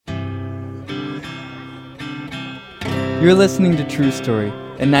You're listening to True Story,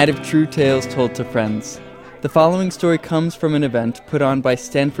 a night of true tales told to friends. The following story comes from an event put on by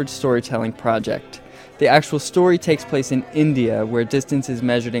Stanford Storytelling Project. The actual story takes place in India, where distance is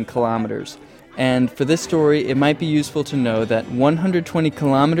measured in kilometers. And for this story, it might be useful to know that 120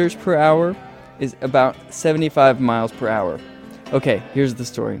 kilometers per hour is about 75 miles per hour. Okay, here's the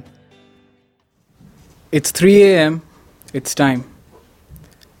story. It's 3 a.m. It's time.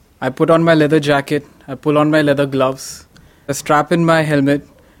 I put on my leather jacket, I pull on my leather gloves, I strap in my helmet,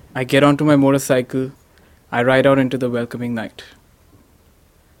 I get onto my motorcycle, I ride out into the welcoming night.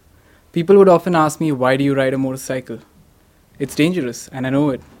 People would often ask me, why do you ride a motorcycle? It's dangerous, and I know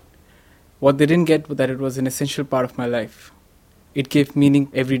it. What they didn't get was that it was an essential part of my life. It gave meaning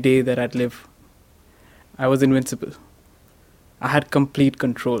every day that I'd live. I was invincible. I had complete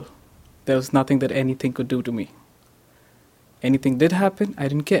control. There was nothing that anything could do to me. Anything did happen, I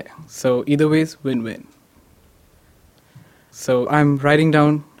didn't care. So either ways, win-win. So I'm riding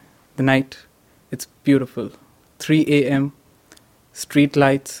down the night. It's beautiful. 3 a.m., street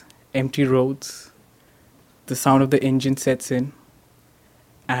lights, empty roads. The sound of the engine sets in,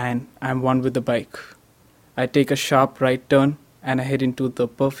 and I'm one with the bike. I take a sharp right turn, and I head into the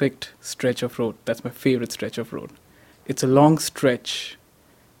perfect stretch of road. That's my favorite stretch of road. It's a long stretch.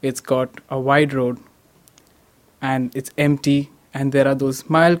 It's got a wide road, and it's empty, and there are those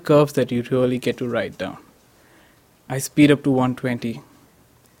mild curves that you really get to ride down. I speed up to 120,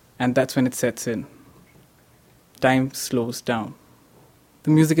 and that's when it sets in. Time slows down.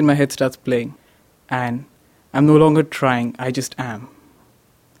 The music in my head starts playing, and I'm no longer trying, I just am.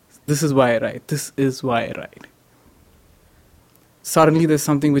 This is why I ride. This is why I ride. Suddenly there's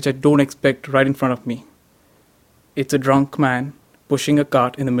something which I don't expect right in front of me. It's a drunk man pushing a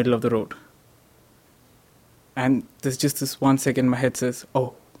cart in the middle of the road. And there's just this 1 second my head says,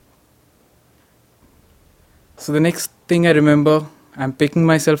 oh. So the next thing I remember, I'm picking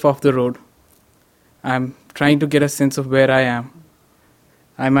myself off the road. I'm trying to get a sense of where I am.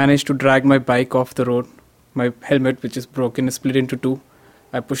 I managed to drag my bike off the road. My helmet, which is broken, is split into two.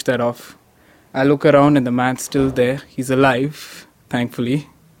 I push that off. I look around and the man's still there. He's alive, thankfully.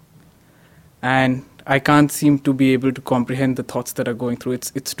 And I can't seem to be able to comprehend the thoughts that are going through.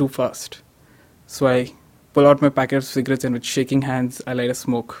 It's too fast. So I pull out my packet of cigarettes and with shaking hands, I light a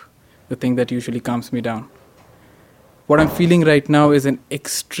smoke, the thing that usually calms me down. What I'm feeling right now is an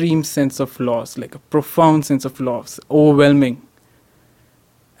extreme sense of loss, like a profound sense of loss, overwhelming.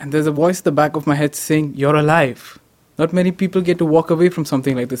 And there's a voice at the back of my head saying, you're alive. Not many people get to walk away from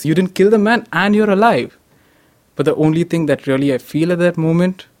something like this. You didn't kill the man and you're alive. But the only thing that really I feel at that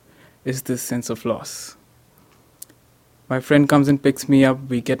moment is this sense of loss. My friend comes and picks me up,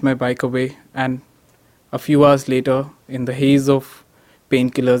 we get my bike away, and a few hours later, in the haze of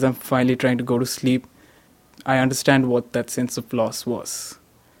painkillers, I'm finally trying to go to sleep. I understand what that sense of loss was.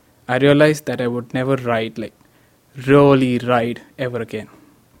 I realized that I would never ride, really ride ever again.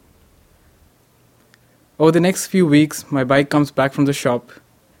 Over the next few weeks, my bike comes back from the shop.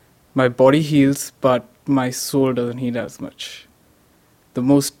 My body heals, but my soul doesn't heal as much. The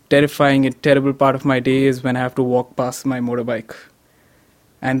most terrifying and terrible part of my day is when I have to walk past my motorbike.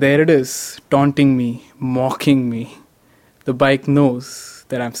 And there it is, taunting me, mocking me. The bike knows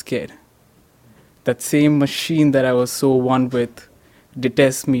that I'm scared. That same machine that I was so one with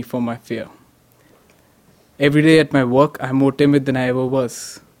detests me for my fear. Every day at my work, I'm more timid than I ever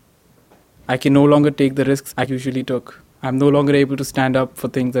was. I can no longer take the risks I usually took. I'm no longer able to stand up for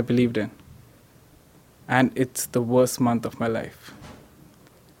things I believed in. And it's the worst month of my life.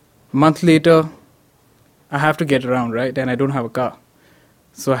 A month later, I have to get around, right? And I don't have a car.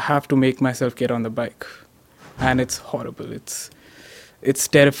 So I have to make myself get on the bike. And it's horrible. It's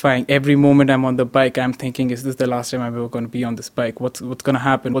terrifying. Every moment I'm on the bike, I'm thinking, is this the last time I'm ever going to be on this bike? What's going to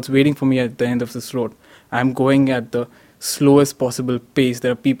happen? What's waiting for me at the end of this road? I'm going at the slowest possible pace.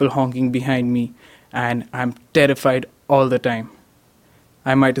 There are people honking behind me. And I'm terrified all the time.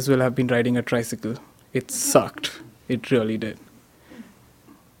 I might as well have been riding a tricycle. It sucked. It really did.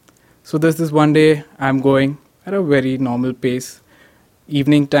 So there's this one day, I'm going at a very normal pace.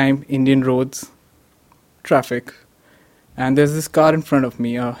 Evening time, Indian roads, traffic. And there's this car in front of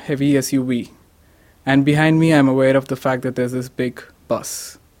me, a heavy SUV. And behind me, I'm aware of the fact that there's this big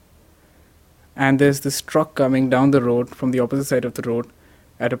bus. And there's this truck coming down the road from the opposite side of the road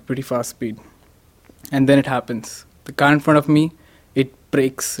at a pretty fast speed. And then it happens. The car in front of me, it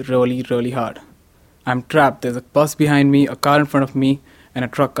brakes really, really hard. I'm trapped. There's a bus behind me, a car in front of me, and a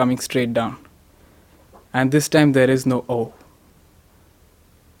truck coming straight down. And this time there is no oh.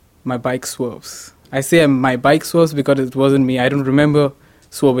 My bike swerves. I say my bike swerves because it wasn't me. I don't remember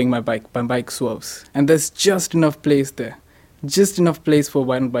swerving my bike. My bike swerves. And there's just enough place there. Just enough place for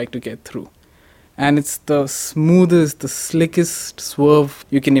one bike to get through. And it's the smoothest, the slickest swerve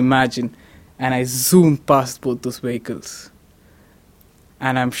you can imagine. And I zoom past both those vehicles.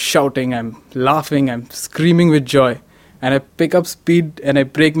 And I'm shouting, I'm laughing, I'm screaming with joy. And I pick up speed and I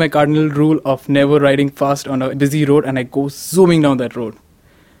break my cardinal rule of never riding fast on a busy road, and I go zooming down that road.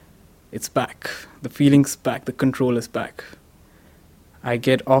 It's back. The feeling's back. The control is back. I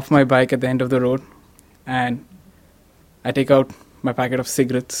get off my bike at the end of the road and I take out my packet of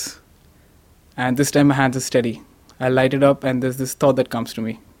cigarettes. And this time my hands are steady. I light it up and there's this thought that comes to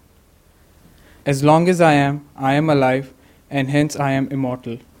me. As long as I am alive, and hence I am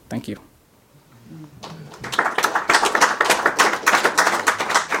immortal. Thank you.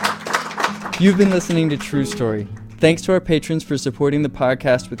 You've been listening to True Story. Thanks to our patrons for supporting the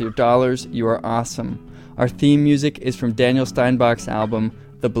podcast with your dollars. You are awesome. Our theme music is from Daniel Steinbach's album,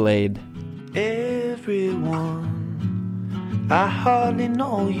 The Blade. Everyone, I hardly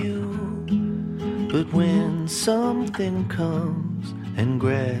know you, but when something comes and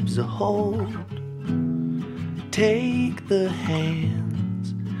grabs a hold, take the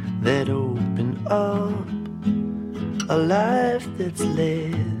hands that open up. A life that's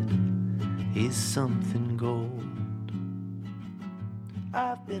led is something gold.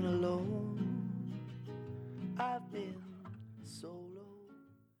 I've been alone, I've been